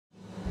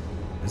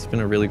It's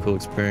been a really cool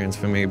experience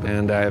for me,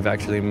 and I have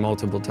actually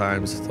multiple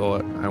times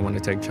thought I want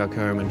to take Chuck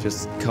home and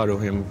just cuddle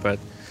him, but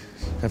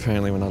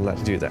apparently we're not allowed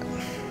to do that.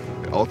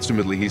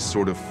 Ultimately, he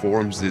sort of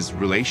forms this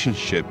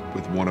relationship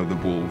with one of the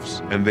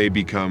wolves, and they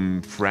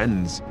become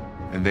friends,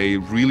 and they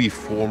really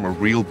form a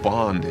real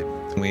bond.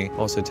 We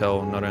also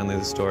tell not only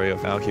the story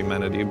of our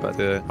humanity, but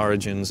the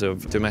origins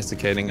of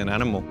domesticating an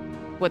animal.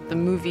 What the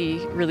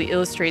movie really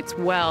illustrates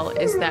well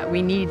is that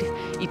we need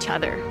each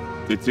other.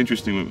 It's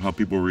interesting how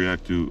people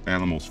react to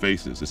animals'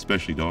 faces,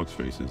 especially dogs'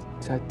 faces.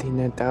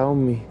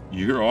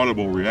 You hear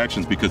audible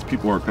reactions because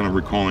people are kind of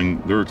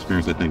recalling their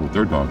experience, I think, with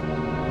their dog.